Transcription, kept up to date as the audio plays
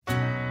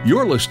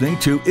You're listening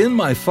to In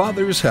My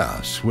Father's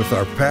House with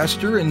our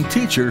pastor and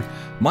teacher,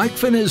 Mike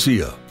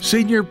Finizio,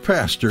 Senior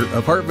Pastor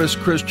of Harvest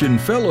Christian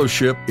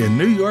Fellowship in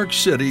New York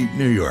City,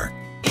 New York.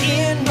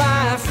 In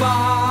my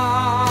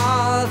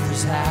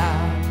Father's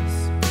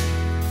house,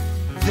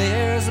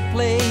 there's a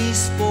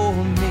place for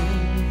me.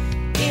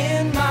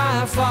 In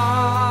my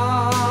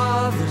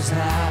Father's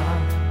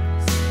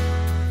house,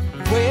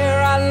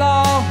 where I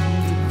long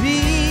to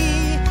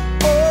be.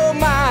 Oh,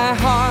 my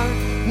heart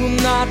will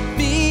not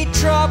be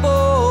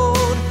troubled.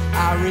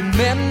 I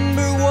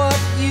remember what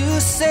you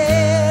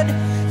said.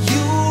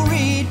 You'll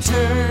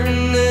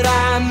return that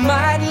I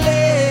might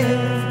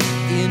live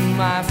in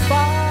my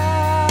Father's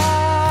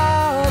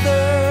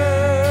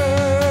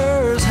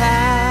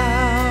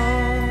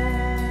house.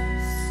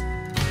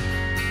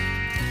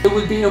 It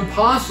would be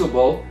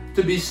impossible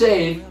to be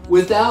saved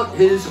without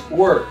His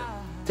work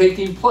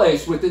taking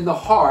place within the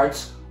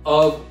hearts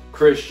of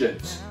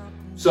Christians.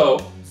 So,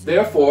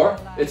 therefore,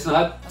 it's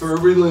not through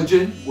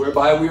religion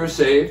whereby we are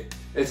saved.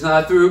 It's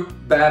not through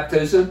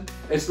baptism.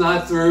 It's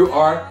not through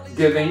our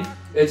giving.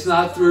 It's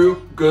not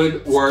through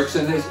good works.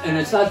 And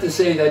it's not to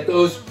say that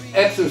those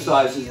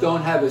exercises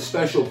don't have a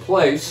special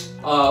place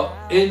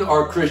in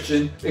our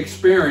Christian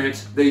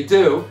experience. They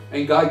do,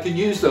 and God can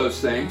use those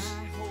things.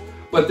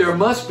 But there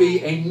must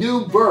be a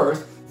new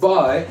birth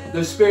by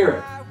the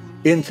Spirit.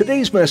 In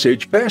today's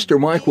message, Pastor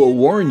Mike will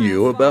warn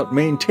you about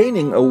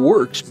maintaining a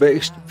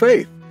works-based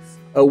faith.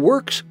 A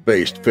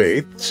works-based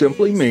faith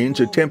simply means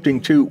attempting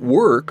to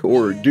work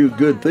or do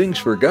good things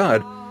for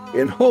God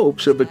in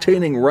hopes of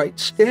attaining right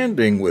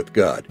standing with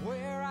God.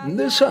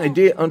 This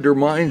idea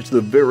undermines the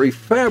very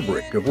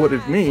fabric of what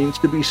it means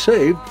to be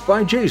saved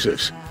by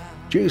Jesus.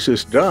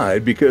 Jesus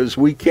died because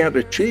we can't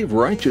achieve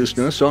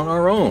righteousness on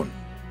our own.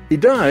 He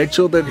died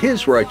so that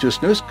His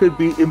righteousness could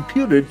be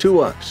imputed to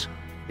us.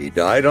 He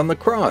died on the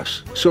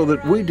cross so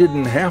that we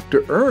didn't have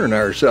to earn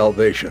our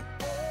salvation.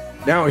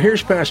 Now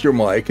here's Pastor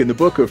Mike in the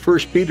book of 1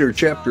 Peter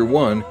chapter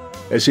 1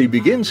 as he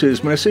begins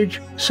his message,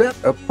 Set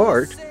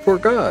Apart for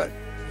God.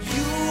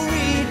 You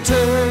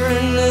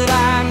return that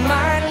I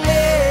might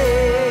live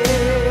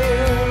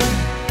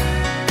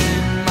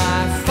in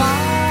my Father's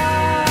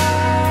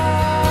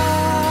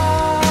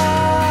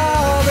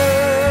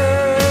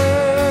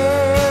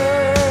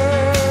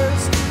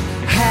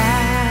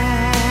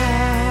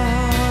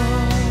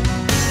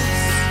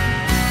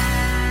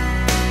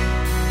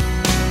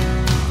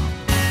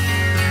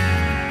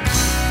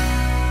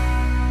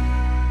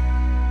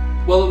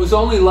Well, it was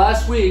only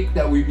last week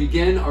that we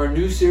began our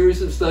new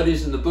series of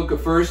studies in the book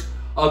of 1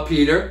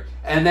 Peter,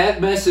 and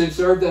that message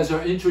served as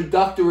our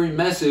introductory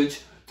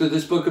message to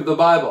this book of the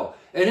Bible.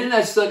 And in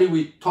that study,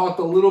 we talked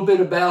a little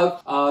bit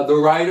about the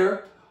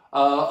writer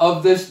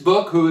of this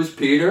book, who is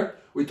Peter.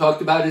 We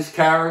talked about his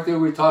character.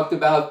 We talked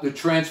about the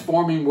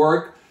transforming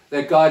work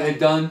that God had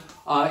done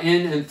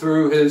in and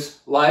through his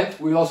life.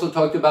 We also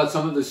talked about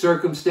some of the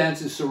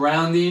circumstances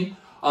surrounding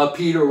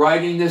Peter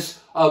writing this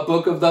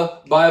book of the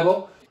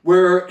Bible.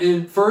 We're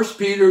in 1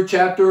 Peter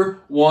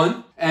chapter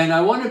 1, and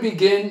I want to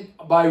begin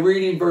by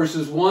reading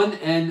verses 1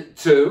 and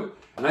 2.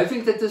 And I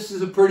think that this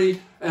is a pretty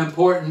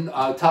important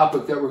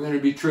topic that we're going to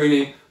be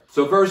treating.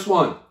 So verse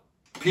 1,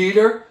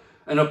 Peter,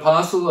 an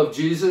apostle of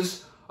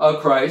Jesus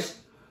Christ,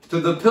 to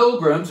the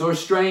pilgrims or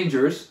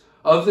strangers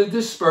of the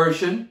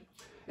dispersion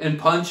in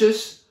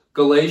Pontus,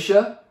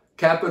 Galatia,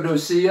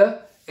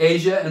 Cappadocia,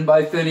 Asia, and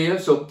Bithynia.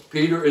 So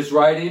Peter is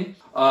writing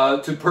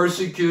to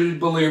persecuted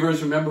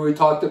believers. Remember, we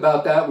talked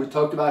about that. We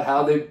talked about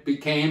how they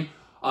became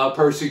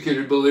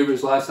persecuted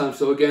believers last time.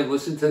 So again,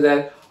 listen to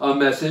that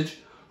message.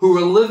 Who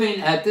were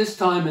living at this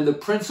time in the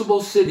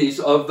principal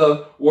cities of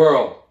the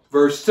world.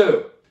 Verse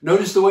 2.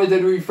 Notice the way that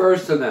he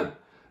refers to them.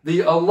 The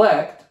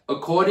elect,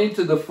 according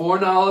to the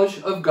foreknowledge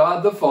of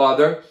God the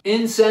Father,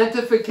 in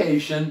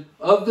sanctification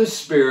of the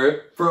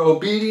Spirit, for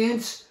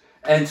obedience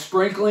and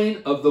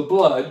sprinkling of the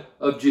blood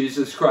of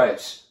Jesus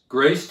Christ.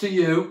 Grace to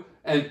you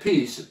and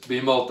peace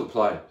be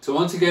multiplied. So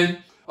once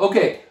again,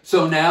 okay,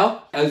 so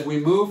now as we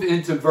move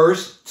into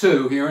verse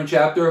 2 here in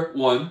chapter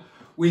 1,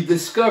 we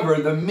discover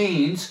the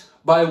means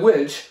by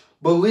which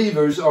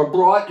believers are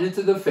brought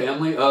into the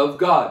family of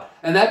God.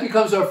 And that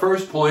becomes our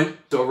first point,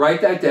 so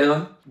write that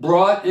down,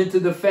 brought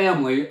into the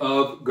family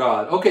of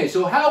God. Okay,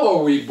 so how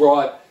are we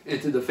brought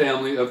into the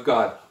family of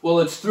God? Well,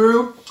 it's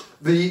through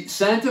the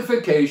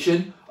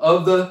sanctification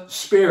of the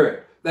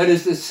Spirit. That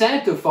is the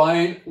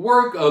sanctifying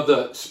work of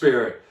the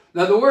Spirit.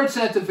 Now, the word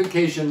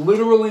sanctification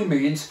literally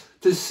means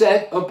to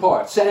set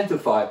apart,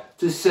 sanctify,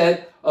 to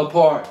set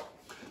apart.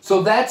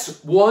 So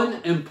that's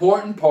one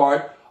important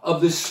part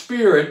of the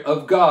Spirit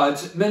of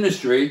God's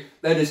ministry,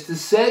 that is to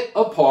set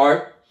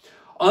apart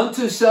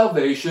unto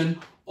salvation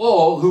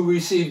all who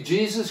receive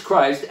Jesus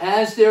Christ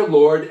as their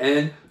Lord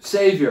and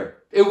Savior.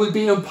 It would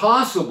be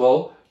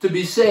impossible to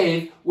be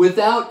saved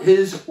without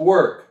His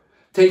work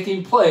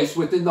taking place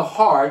within the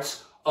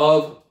hearts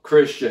of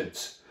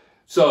Christians.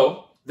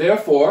 So,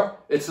 therefore,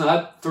 it's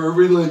not through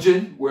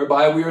religion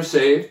whereby we are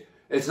saved.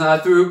 It's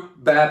not through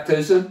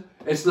baptism.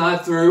 It's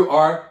not through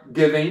our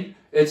giving.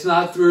 It's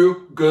not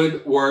through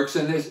good works.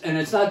 And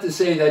it's not to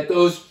say that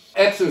those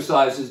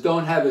exercises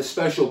don't have a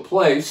special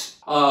place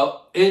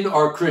in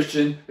our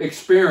Christian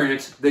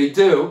experience. They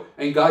do,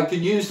 and God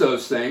can use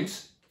those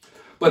things.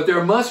 But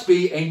there must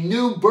be a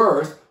new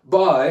birth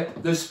by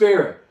the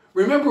Spirit.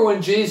 Remember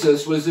when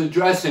Jesus was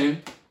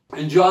addressing,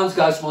 in John's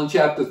Gospel in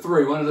chapter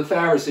 3, one of the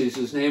Pharisees,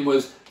 his name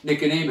was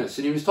Nicodemus,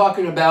 and he was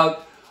talking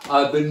about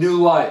the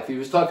new life. He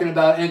was talking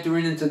about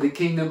entering into the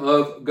kingdom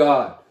of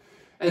God.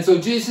 And so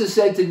Jesus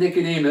said to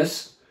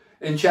Nicodemus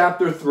in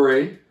chapter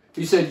 3,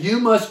 he said, you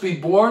must be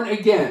born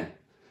again.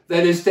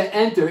 That is to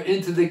enter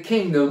into the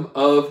kingdom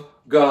of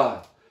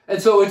God.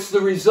 And so it's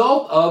the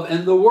result of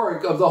and the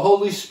work of the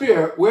Holy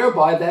Spirit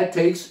whereby that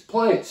takes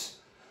place.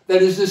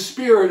 That is the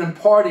Spirit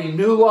imparting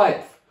new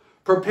life,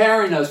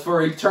 preparing us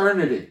for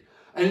eternity,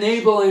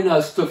 enabling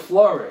us to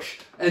flourish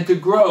and to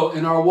grow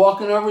in our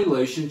walk and our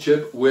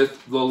relationship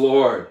with the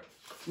Lord.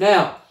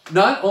 Now,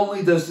 not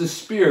only does the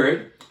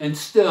Spirit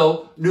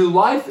instill new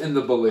life in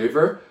the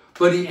believer,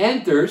 but he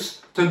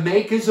enters to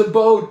make his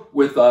abode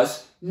with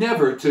us,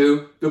 never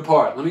to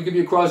depart. Let me give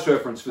you a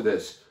cross-reference for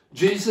this.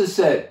 Jesus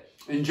said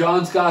in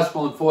John's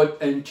Gospel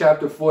in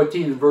chapter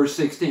 14 and verse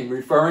 16,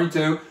 referring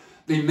to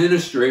the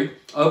ministry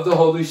of the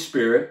Holy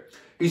Spirit,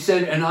 he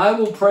said, and I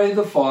will pray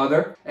the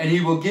Father, and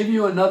he will give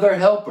you another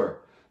helper,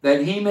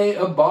 that he may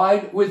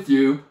abide with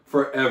you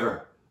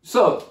forever.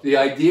 So, the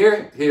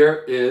idea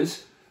here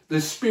is the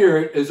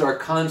Spirit is our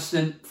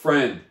constant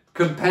friend,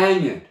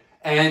 companion,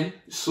 and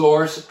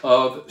source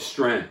of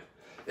strength.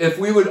 If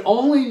we would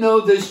only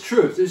know this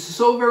truth, this is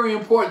so very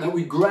important that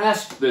we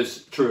grasp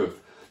this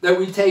truth, that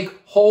we take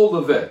hold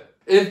of it.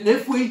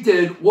 If we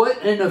did,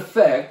 what an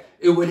effect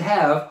it would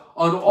have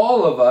on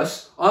all of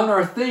us, on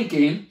our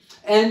thinking,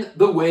 and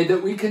the way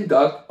that we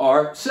conduct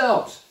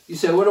ourselves. You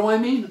say, what do I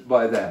mean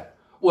by that?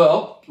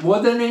 Well,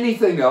 more than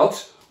anything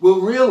else,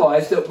 we'll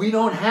realize that we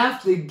don't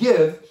have to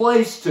give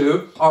place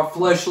to our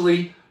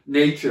fleshly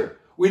nature.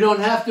 We don't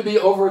have to be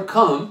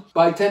overcome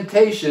by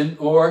temptation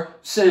or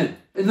sin.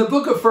 In the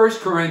book of 1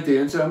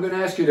 Corinthians, and I'm going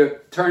to ask you to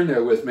turn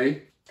there with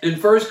me, in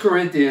 1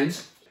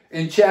 Corinthians,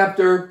 in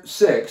chapter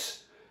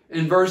 6,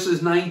 in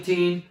verses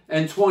 19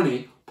 and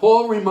 20,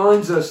 Paul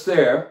reminds us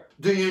there,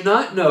 do you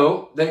not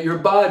know that your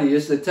body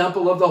is the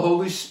temple of the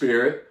Holy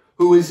Spirit,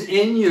 who is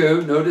in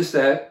you, notice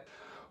that,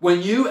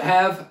 when you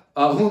have,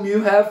 whom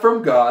you have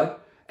from God,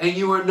 and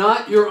you are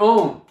not your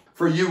own,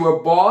 for you were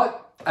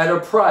bought at a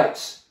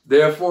price.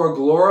 Therefore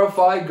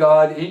glorify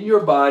God in your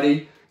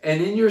body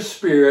and in your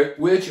spirit,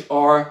 which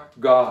are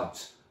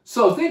God's.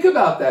 So think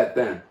about that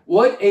then.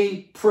 What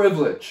a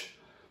privilege.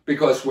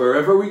 Because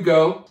wherever we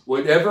go,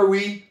 whatever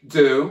we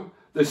do,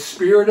 the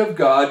Spirit of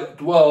God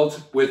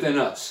dwells within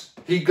us.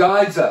 He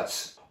guides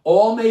us.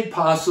 All made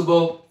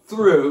possible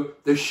through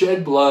the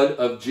shed blood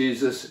of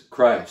Jesus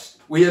Christ.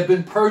 We have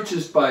been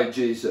purchased by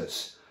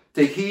Jesus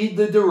to heed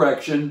the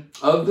direction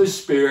of the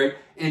Spirit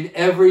in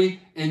every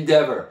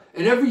endeavor,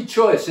 in every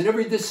choice, in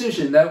every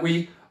decision that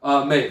we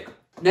make.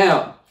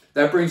 Now,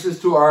 that brings us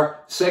to our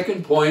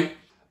second point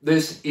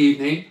this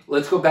evening.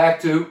 Let's go back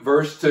to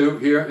verse 2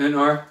 here in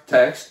our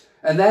text,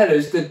 and that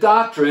is the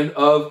doctrine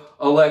of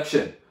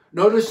election.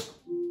 Notice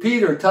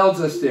Peter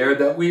tells us there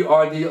that we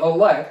are the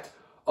elect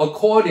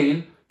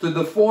according to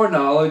the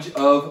foreknowledge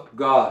of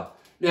God.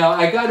 Now,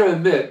 I got to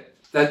admit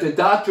that the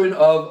doctrine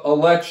of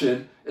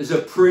election is a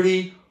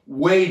pretty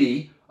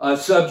weighty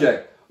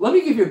subject. Let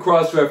me give you a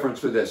cross-reference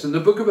for this. In the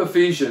book of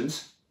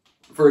Ephesians,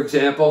 for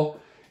example,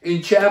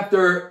 in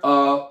chapter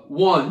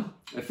 1,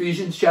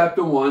 Ephesians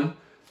chapter 1,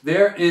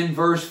 there in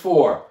verse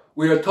 4,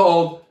 we are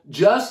told,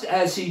 just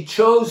as he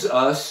chose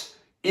us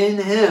in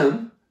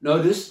him,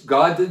 notice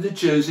God did the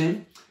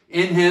choosing,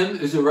 in him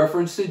is a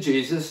reference to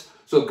Jesus,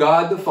 so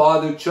God the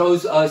Father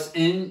chose us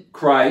in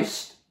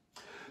Christ,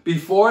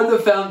 before the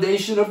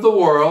foundation of the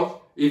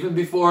world, even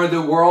before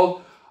the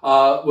world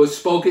was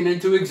spoken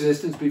into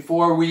existence,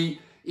 before we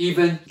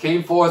even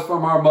came forth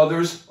from our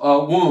mother's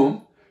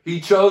womb, he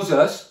chose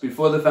us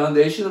before the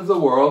foundation of the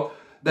world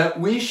that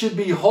we should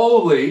be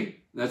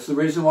holy. That's the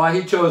reason why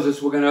he chose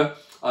us. We're going to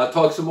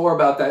talk some more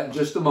about that in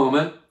just a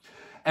moment.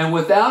 And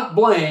without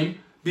blame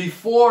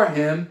before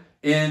him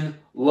in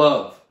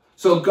love.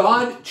 So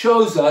God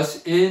chose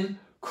us in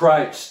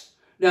Christ.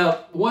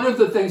 Now, one of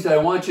the things that I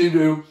want you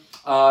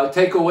to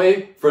take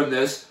away from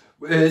this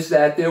is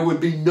that there would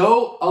be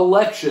no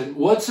election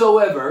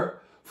whatsoever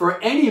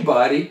for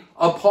anybody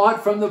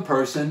apart from the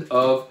person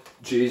of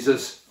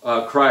Jesus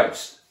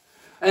Christ.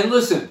 And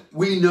listen,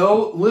 we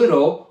know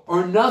little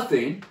or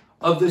nothing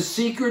of the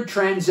secret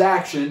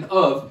transaction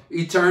of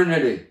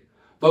eternity,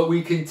 but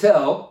we can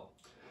tell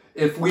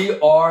if we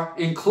are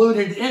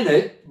included in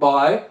it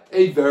by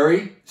a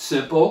very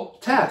simple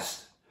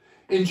test.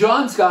 In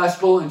John's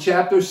Gospel in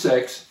chapter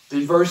 6,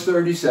 in verse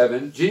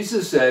 37,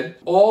 Jesus said,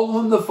 all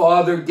whom the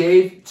Father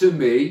gave to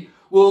me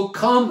will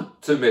come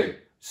to me.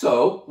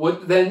 So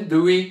what then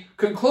do we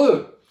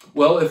conclude?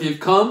 Well, if you've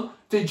come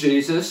to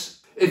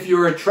Jesus, if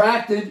you're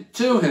attracted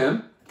to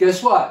him,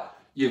 guess what?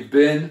 You've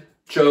been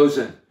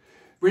chosen.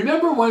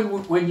 Remember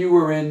when you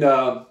were in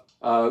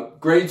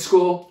grade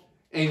school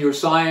in your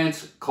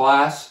science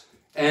class,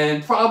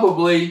 and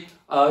probably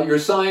your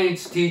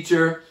science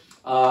teacher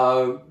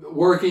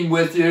working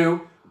with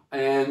you,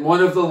 and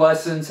one of the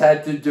lessons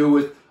had to do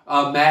with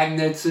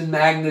magnets and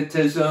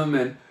magnetism,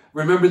 and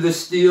remember the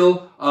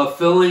steel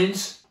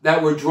fillings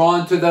that were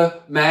drawn to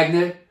the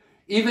magnet?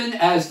 Even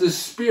as the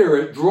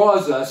Spirit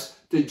draws us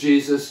to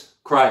Jesus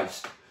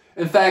Christ.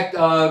 In fact,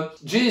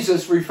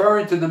 Jesus,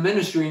 referring to the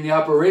ministry and the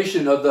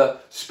operation of the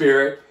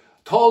Spirit,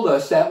 told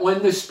us that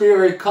when the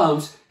Spirit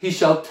comes, he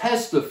shall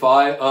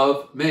testify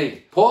of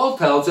me. Paul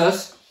tells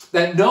us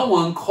that no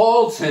one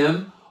calls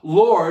him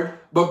Lord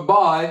but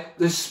by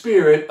the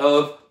Spirit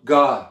of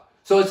God.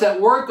 So it's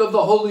that work of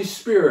the Holy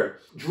Spirit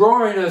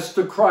drawing us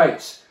to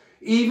Christ,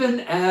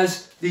 even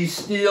as these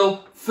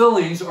steel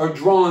fillings are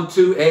drawn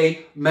to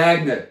a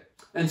magnet.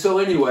 And so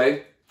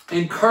anyway,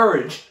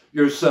 encourage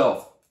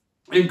yourself,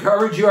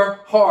 encourage your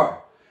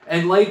heart,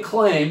 and lay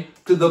claim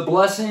to the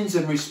blessings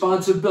and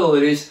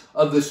responsibilities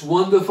of this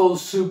wonderful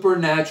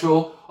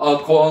supernatural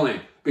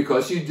calling,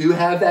 because you do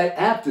have that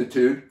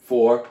aptitude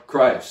for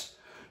Christ.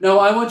 Now,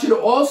 I want you to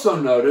also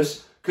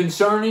notice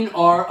concerning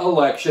our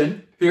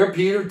election, here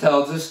Peter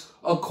tells us,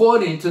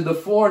 according to the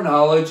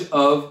foreknowledge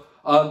of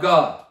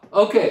God.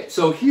 Okay,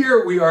 so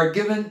here we are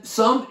given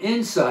some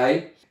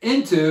insight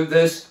into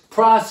this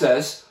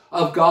process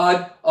of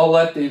God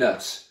electing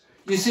us.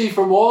 You see,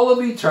 from all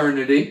of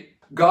eternity,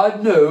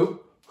 God knew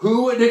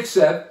who would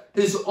accept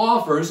his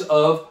offers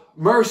of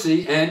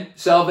mercy and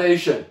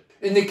salvation.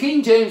 In the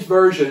King James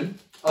Version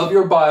of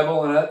your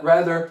Bible, and I'd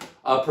rather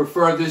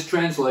prefer this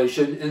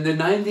translation, in the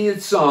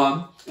 90th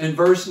Psalm, in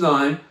verse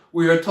 9,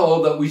 we are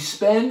told that we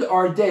spend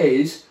our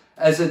days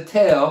as a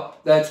tale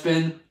that's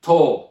been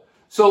told.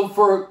 So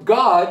for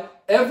God,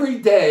 every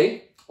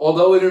day,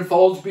 although it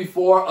unfolds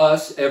before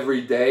us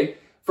every day,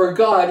 for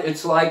God,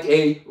 it's like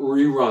a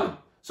rerun.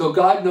 So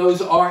God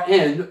knows our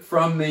end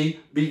from the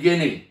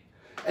beginning.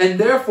 And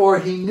therefore,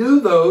 he knew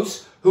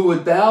those who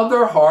would bow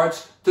their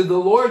hearts to the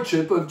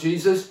lordship of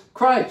Jesus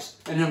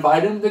Christ and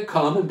invite him to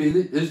come and be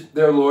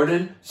their Lord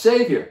and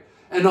Savior.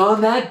 And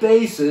on that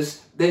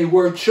basis, they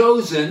were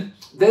chosen,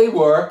 they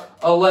were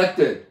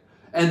elected.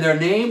 And their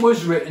name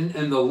was written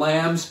in the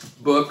Lamb's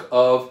book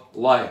of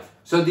life.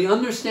 So do you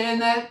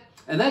understand that?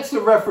 And that's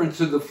the reference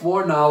to the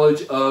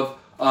foreknowledge of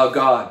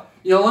God.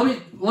 You know,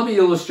 let me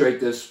illustrate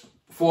this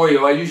for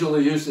you. I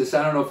usually use this.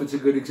 I don't know if it's a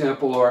good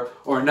example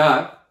or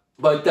not.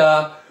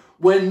 But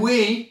when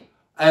we,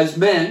 as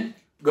men,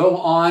 go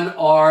on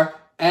our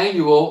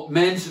annual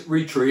men's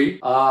retreat,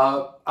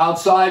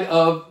 outside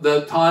of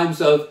the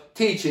times of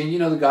teaching, you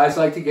know, the guys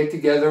like to get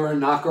together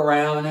and knock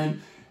around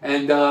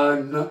and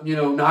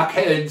knock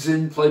heads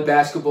and play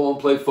basketball and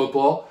play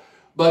football.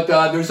 But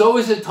there's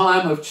always a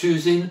time of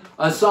choosing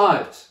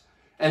sides.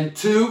 And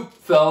two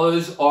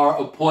fellows are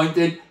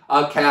appointed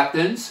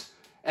captains,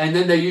 and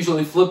then they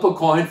usually flip a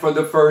coin for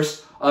the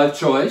first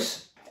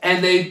choice.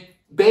 And they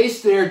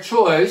base their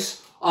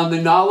choice on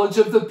the knowledge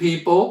of the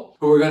people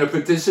who are going to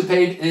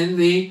participate in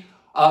the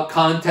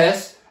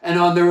contest and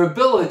on their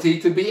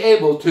ability to be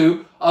able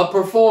to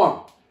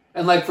perform.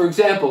 And like, for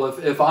example,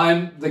 if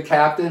I'm the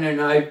captain and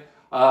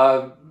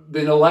I've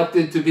been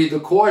elected to be the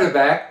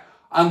quarterback,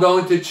 I'm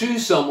going to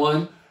choose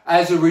someone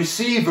as a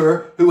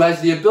receiver who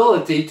has the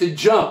ability to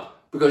jump,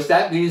 because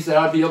that means that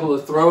I'll be able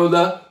to throw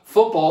the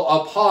football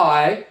up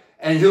high,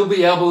 and he'll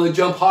be able to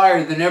jump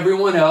higher than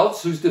everyone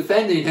else who's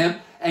defending him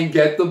and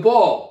get the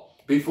ball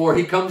before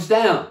he comes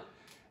down.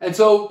 And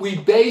so we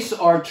base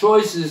our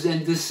choices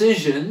and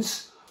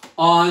decisions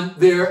on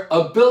their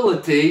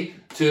ability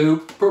to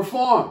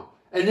perform.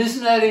 And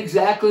isn't that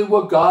exactly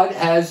what God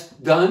has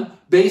done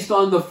based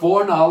on the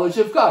foreknowledge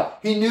of God?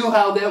 He knew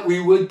how that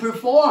we would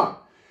perform.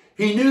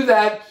 He knew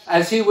that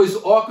as he was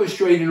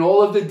orchestrating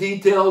all of the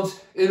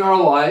details in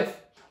our life,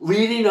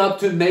 leading up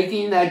to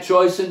making that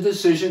choice and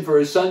decision for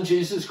his son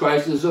Jesus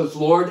Christ as his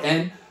Lord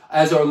and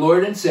as our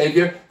Lord and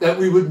Savior, that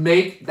we would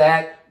make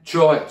that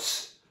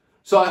choice.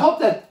 So I hope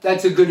that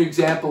that's a good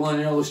example and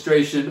an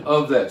illustration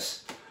of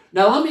this.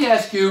 Now let me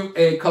ask you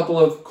a couple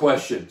of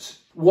questions.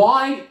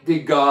 Why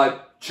did God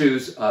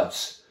choose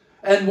us?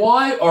 And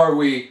why are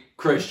we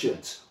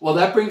Christians? Well,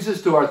 that brings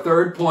us to our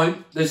third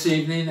point this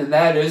evening, and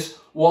that is,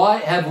 why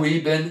have we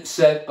been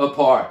set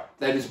apart?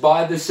 That is,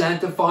 by the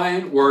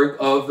sanctifying work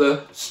of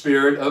the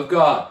Spirit of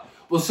God.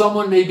 Well,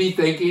 someone may be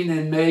thinking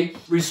and may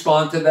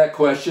respond to that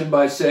question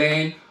by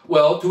saying,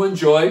 well, to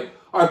enjoy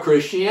our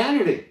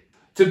Christianity,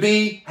 to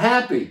be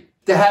happy,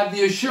 to have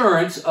the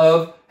assurance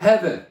of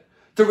heaven,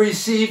 to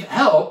receive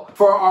help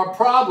for our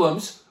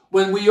problems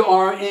when we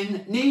are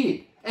in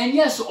need. And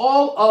yes,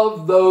 all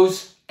of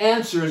those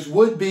answers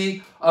would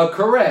be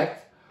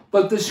correct,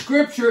 but the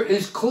scripture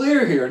is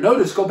clear here.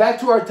 Notice, go back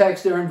to our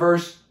text there in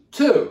verse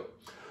 2.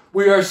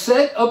 We are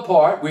set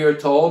apart, we are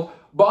told,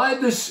 by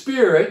the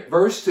Spirit,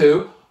 verse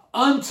 2,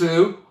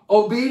 unto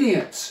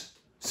obedience.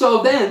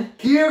 So then,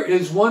 here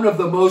is one of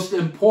the most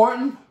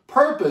important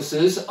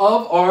purposes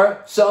of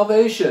our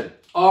salvation,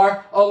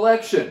 our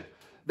election.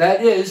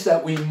 That is,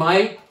 that we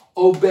might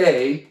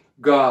obey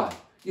God.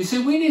 You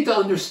see, we need to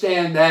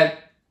understand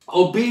that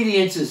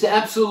Obedience is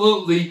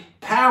absolutely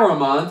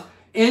paramount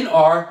in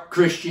our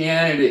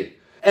Christianity.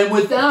 And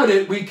without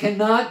it, we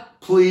cannot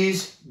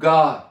please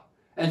God.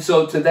 And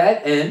so to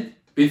that end,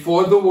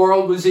 before the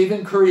world was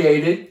even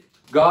created,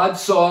 God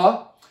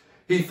saw,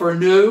 he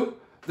foreknew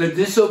the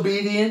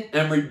disobedient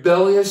and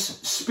rebellious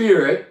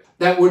spirit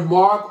that would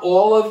mark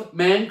all of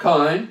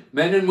mankind,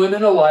 men and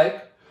women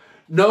alike.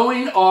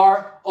 Knowing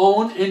our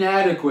own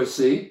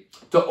inadequacy,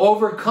 to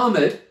overcome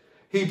it,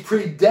 he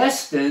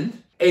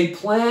predestined a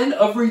plan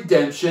of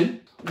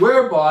redemption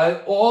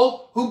whereby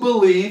all who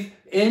believe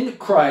in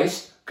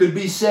Christ could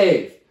be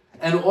saved.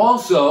 And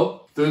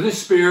also, through the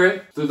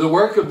Spirit, through the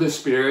work of the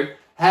Spirit,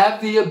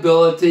 have the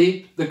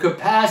ability, the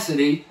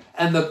capacity,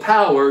 and the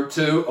power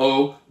to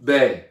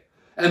obey.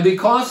 And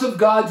because of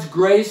God's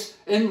grace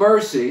and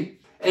mercy,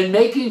 and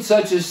making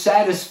such a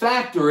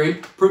satisfactory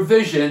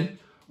provision,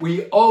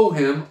 we owe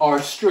him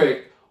our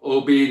strict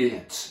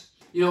obedience.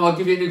 You know, I'll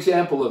give you an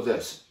example of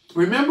this.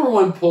 Remember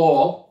when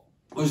Paul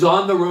was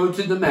on the road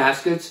to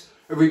Damascus?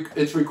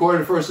 It's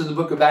recorded first in the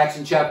book of Acts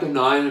in chapter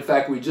 9. In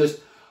fact, we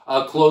just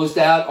closed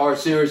out our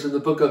series in the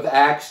book of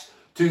Acts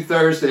 2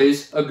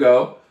 Thursdays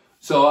ago.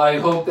 So I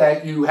hope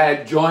that you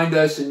had joined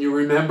us and you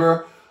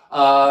remember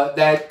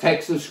that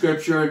text of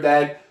scripture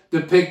that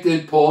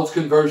depicted Paul's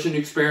conversion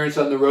experience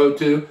on the road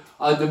to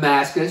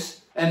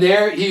Damascus. And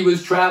there he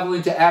was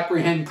traveling to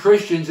apprehend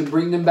Christians and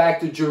bring them back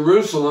to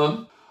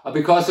Jerusalem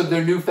because of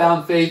their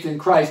newfound faith in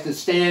Christ to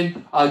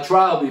stand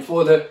trial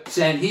before the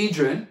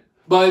Sanhedrin.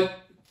 But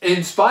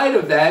in spite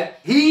of that,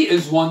 he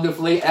is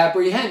wonderfully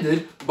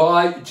apprehended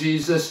by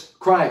Jesus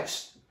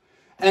Christ.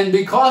 And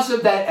because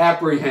of that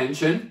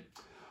apprehension,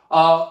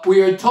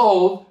 we are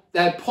told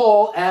that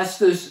Paul asked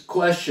this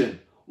question,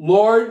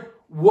 Lord,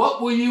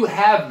 what will you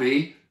have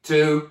me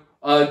to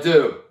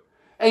do?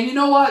 And you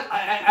know what?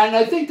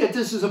 I think that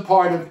this is a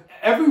part of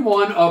every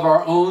one of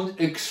our own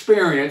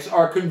experience,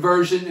 our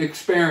conversion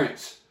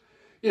experience.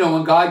 You know,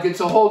 when God gets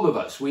a hold of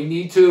us, we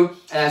need to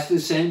ask the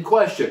same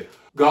question.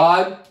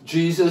 God,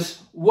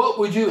 Jesus, what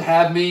would you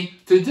have me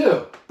to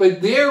do?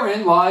 But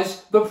therein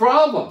lies the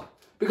problem.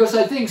 Because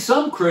I think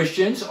some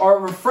Christians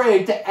are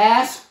afraid to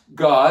ask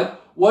God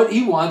what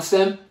he wants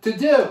them to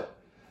do.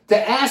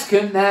 To ask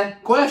him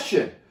that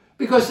question.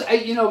 Because,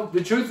 you know,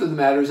 the truth of the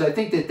matter is I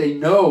think that they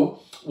know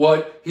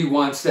what he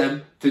wants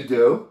them to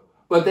do,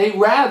 but they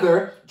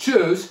rather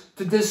choose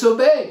to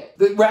disobey,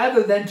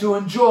 rather than to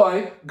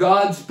enjoy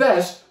God's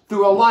best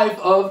through a life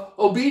of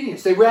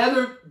obedience. They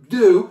rather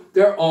do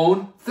their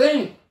own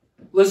thing.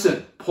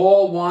 Listen,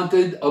 Paul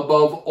wanted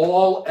above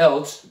all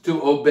else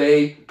to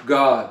obey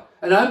God.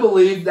 And I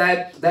believe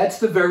that that's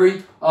the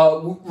very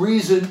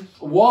reason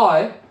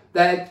why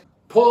that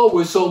Paul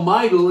was so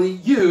mightily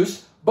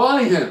used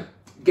by him.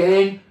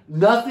 Gang,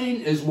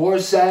 nothing is more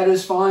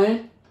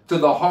satisfying to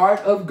the heart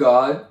of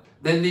God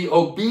than the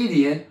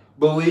obedient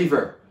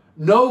believer.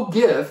 No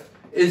gift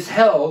is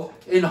held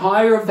in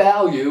higher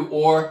value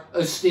or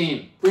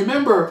esteem.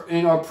 Remember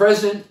in our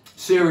present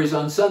series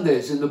on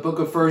Sundays in the book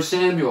of 1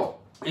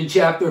 Samuel, in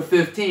chapter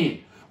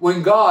 15,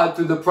 when God,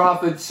 through the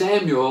prophet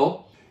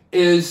Samuel,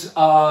 is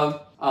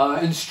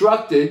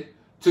instructed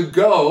to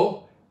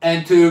go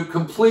and to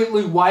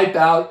completely wipe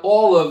out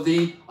all of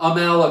the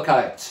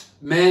Amalekites.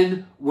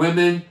 Men,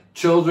 women,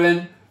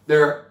 children,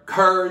 their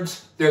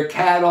herds, their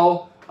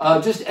cattle,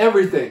 just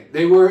everything.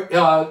 They were,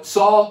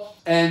 Saul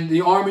and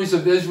the armies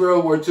of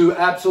Israel were to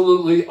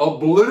absolutely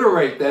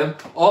obliterate them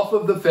off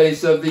of the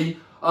face of the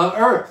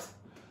earth.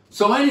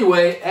 So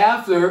anyway,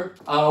 after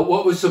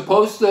what was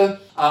supposed to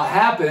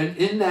happen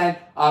in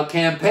that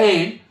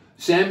campaign,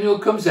 Samuel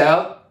comes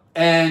out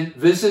and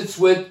visits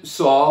with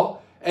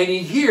Saul, and he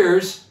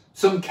hears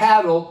some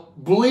cattle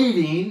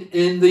bleeding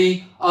in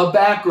the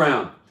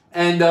background.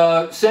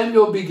 And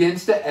Samuel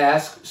begins to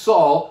ask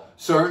Saul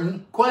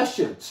certain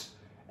questions.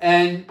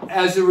 And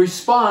as a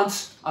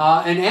response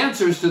and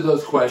answers to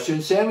those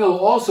questions, Samuel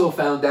also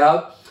found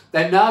out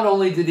that not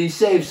only did he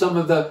save some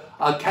of the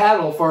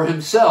cattle for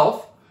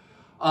himself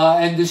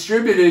and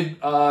distributed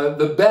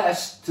the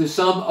best to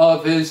some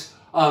of his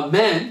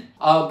men,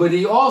 but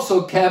he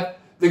also kept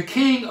the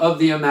king of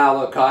the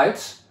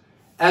Amalekites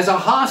as a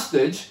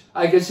hostage.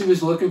 I guess he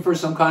was looking for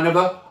some kind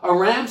of a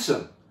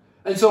ransom.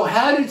 And so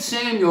how did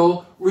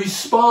Samuel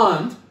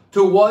respond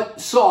to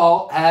what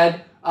Saul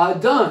had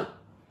done?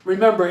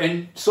 Remember,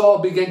 and Saul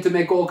began to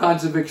make all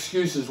kinds of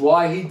excuses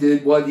why he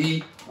did what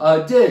he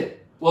did.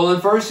 Well,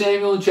 in 1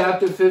 Samuel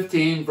chapter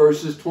 15,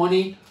 verse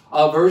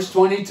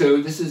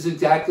 22, this is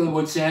exactly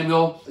what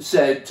Samuel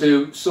said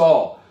to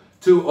Saul.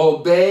 To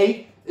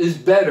obey is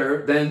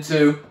better than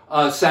to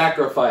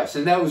sacrifice.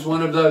 And that was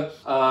one of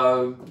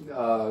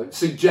the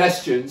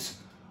suggestions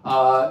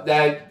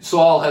that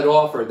Saul had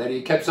offered, that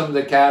he kept some of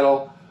the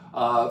cattle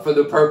for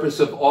the purpose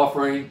of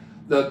offering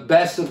the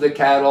best of the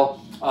cattle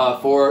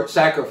for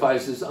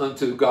sacrifices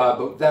unto God.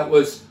 But that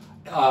was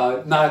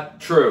not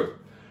true.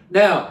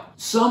 Now,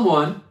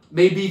 someone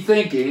may be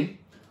thinking,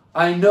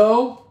 I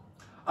know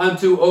I'm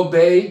to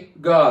obey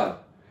God,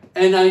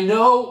 and I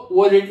know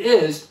what it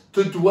is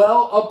to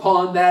dwell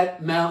upon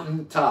that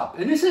mountaintop.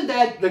 And isn't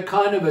that the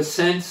kind of a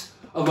sense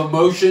of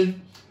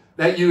emotion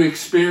that you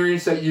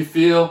experience, that you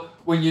feel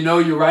when you know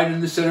you're right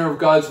in the center of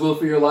God's will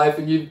for your life,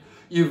 and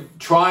you've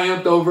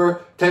triumphed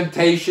over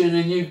temptation,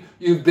 and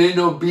you've been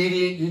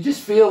obedient? You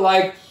just feel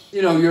like,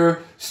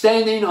 you're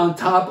standing on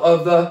top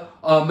of the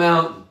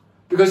mountain,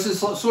 because it's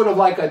sort of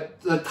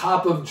like the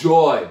top of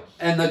joy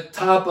and the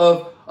top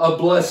of a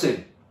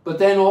blessing. But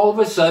then all of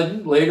a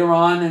sudden, later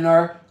on in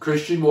our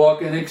Christian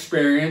walk and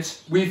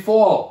experience, we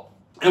fall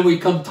and we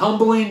come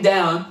tumbling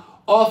down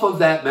off of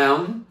that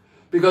mountain,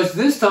 because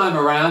this time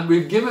around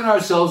we've given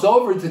ourselves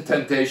over to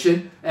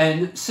temptation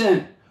and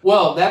sin.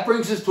 Well, that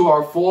brings us to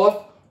our fourth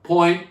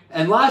point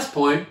and last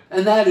point,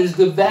 and that is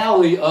the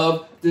valley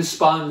of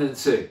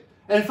despondency.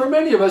 And for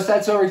many of us,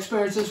 that's our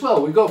experience as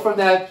well. We go from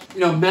that,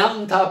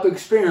 mountaintop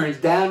experience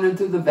down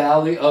into the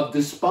valley of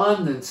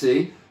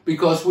despondency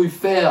because we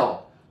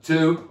fail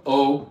to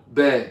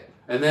obey.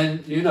 And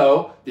then,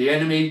 the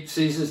enemy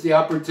seizes the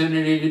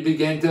opportunity to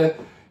begin to,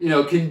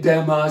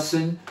 condemn us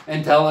and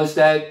tell us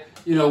that,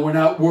 we're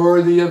not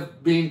worthy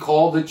of being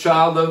called a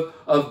child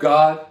of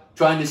God,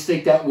 trying to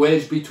stick that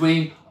wedge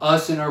between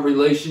us and our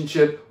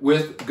relationship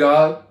with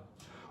God.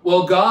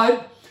 Well,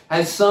 God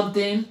has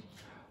something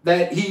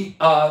that he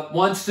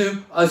wants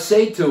to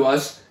say to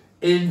us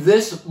in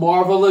this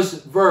marvelous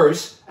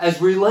verse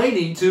as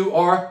relating to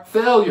our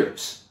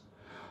failures.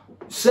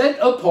 Set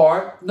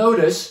apart,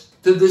 notice,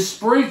 to the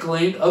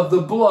sprinkling of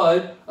the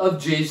blood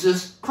of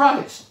Jesus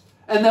Christ.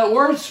 And that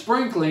word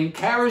sprinkling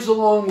carries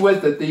along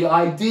with it the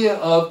idea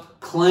of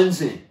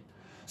cleansing.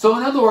 So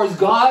in other words,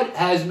 God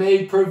has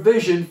made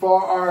provision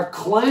for our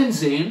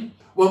cleansing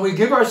when we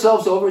give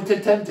ourselves over to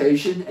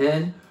temptation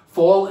and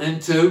fall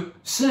into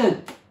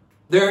sin.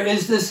 There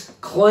is this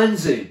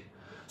cleansing.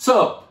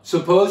 So,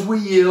 suppose we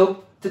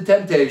yield to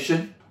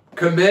temptation,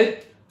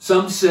 commit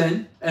some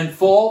sin, and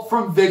fall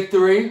from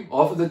victory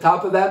off of the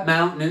top of that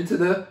mountain into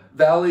the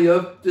valley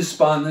of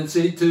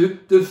despondency to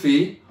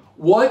defeat.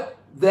 What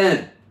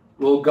then?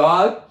 Well,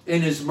 God,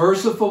 in his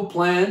merciful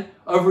plan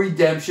of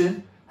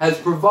redemption, has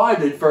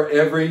provided for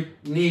every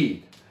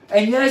need.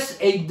 And yes,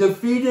 a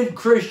defeated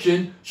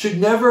Christian should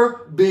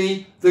never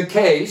be the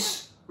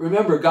case.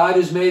 Remember, God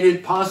has made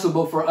it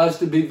possible for us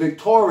to be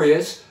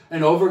victorious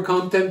and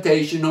overcome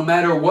temptation no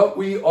matter what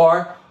we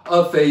are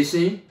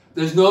facing.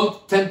 There's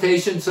no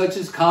temptation such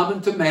as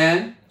common to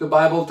man, the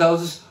Bible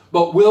tells us,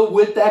 but will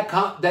with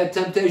that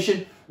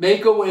temptation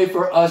make a way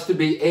for us to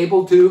be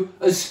able to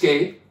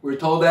escape. We're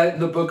told that in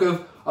the book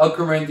of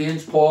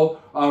Corinthians. Paul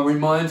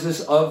reminds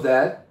us of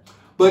that.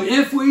 But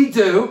if we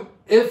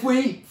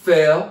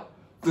fail,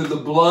 through the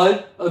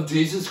blood of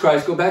Jesus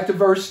Christ, go back to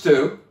verse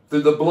 2,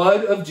 through the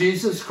blood of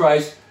Jesus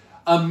Christ,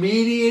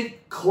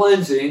 immediate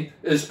cleansing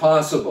is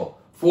possible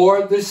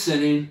for the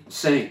sinning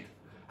saint.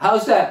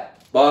 How's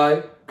that?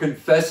 By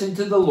confessing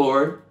to the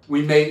Lord,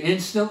 we may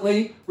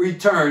instantly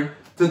return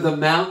to the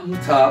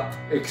mountaintop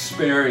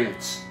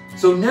experience.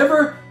 So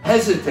never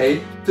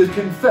hesitate to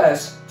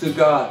confess to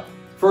God.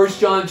 1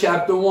 John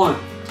chapter 1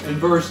 and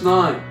verse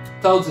 9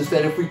 tells us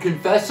that if we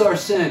confess our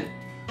sin,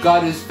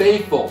 God is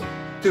faithful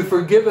to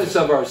forgive us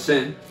of our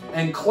sin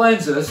and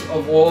cleanse us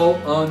of all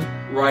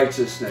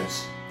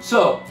unrighteousness.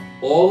 So,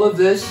 all of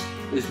this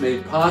is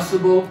made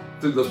possible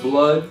through the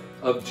blood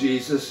of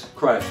Jesus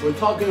Christ. We're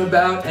talking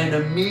about an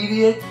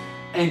immediate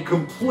and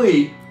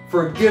complete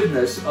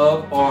forgiveness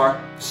of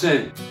our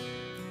sin.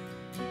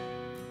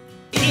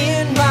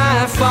 In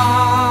my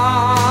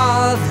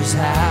Father's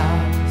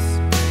house,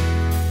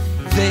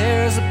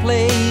 there's a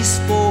place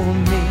for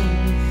me.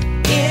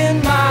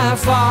 In my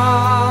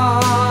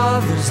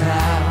Father's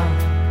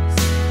house,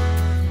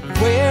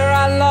 where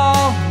I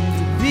long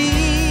to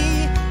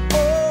be.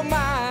 Oh, my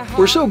heart.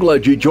 We're so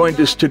glad you joined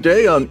us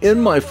today on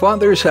In My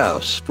Father's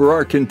House for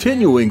our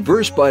continuing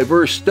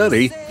verse-by-verse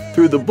study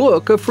through the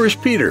book of 1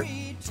 Peter.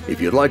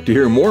 If you'd like to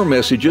hear more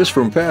messages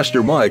from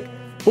Pastor Mike,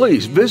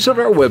 please visit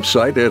our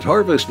website at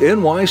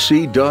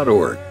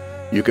harvestnyc.org.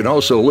 You can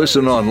also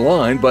listen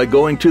online by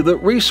going to the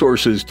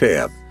Resources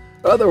tab.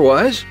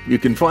 Otherwise, you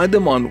can find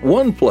them on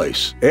one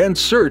place and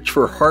search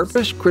for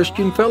Harvest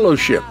Christian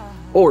Fellowship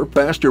or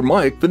Pastor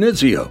Mike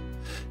Venizio.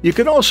 You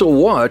can also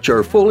watch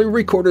our fully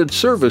recorded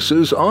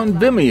services on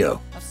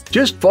Vimeo.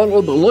 Just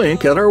follow the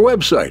link at our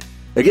website.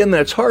 Again,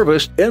 that's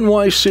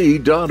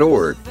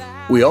harvestnyc.org.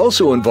 We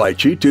also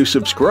invite you to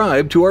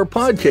subscribe to our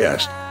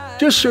podcast.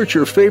 Just search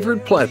your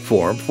favorite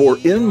platform for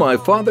In My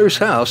Father's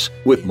House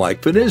with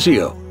Mike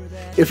Venizio.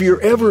 If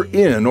you're ever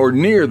in or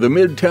near the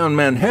Midtown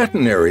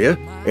Manhattan area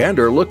and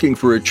are looking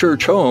for a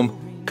church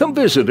home, come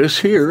visit us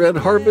here at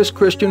Harvest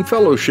Christian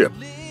Fellowship.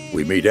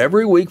 We meet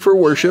every week for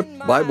worship,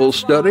 Bible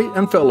study,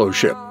 and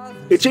fellowship.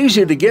 It's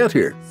easy to get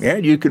here,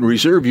 and you can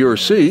reserve your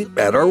seat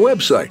at our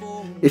website.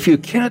 If you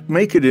can't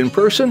make it in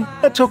person,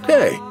 that's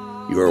okay.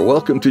 You are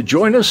welcome to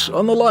join us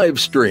on the live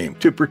stream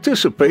to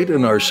participate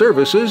in our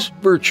services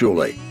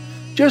virtually.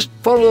 Just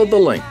follow the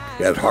link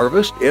at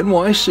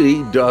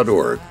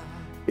harvestnyc.org.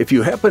 If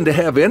you happen to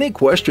have any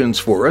questions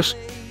for us,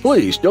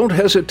 please don't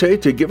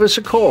hesitate to give us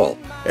a call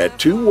at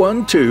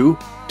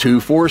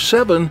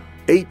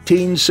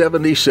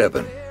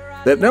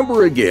 212-247-1877. That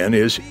number again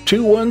is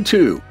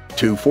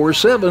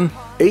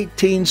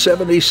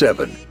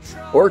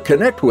 212-247-1877. Or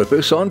connect with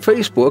us on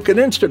Facebook and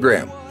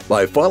Instagram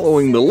by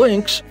following the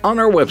links on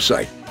our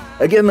website.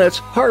 Again, that's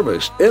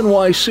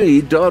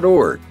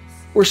harvestnyc.org.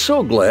 We're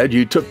so glad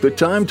you took the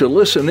time to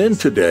listen in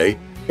today,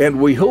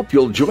 and we hope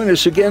you'll join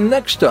us again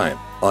next time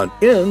on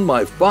In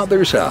My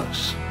Father's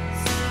House.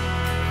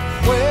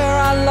 Where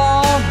I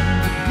long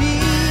to be,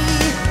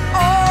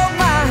 oh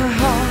my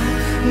heart,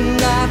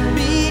 not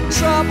be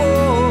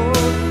troubled.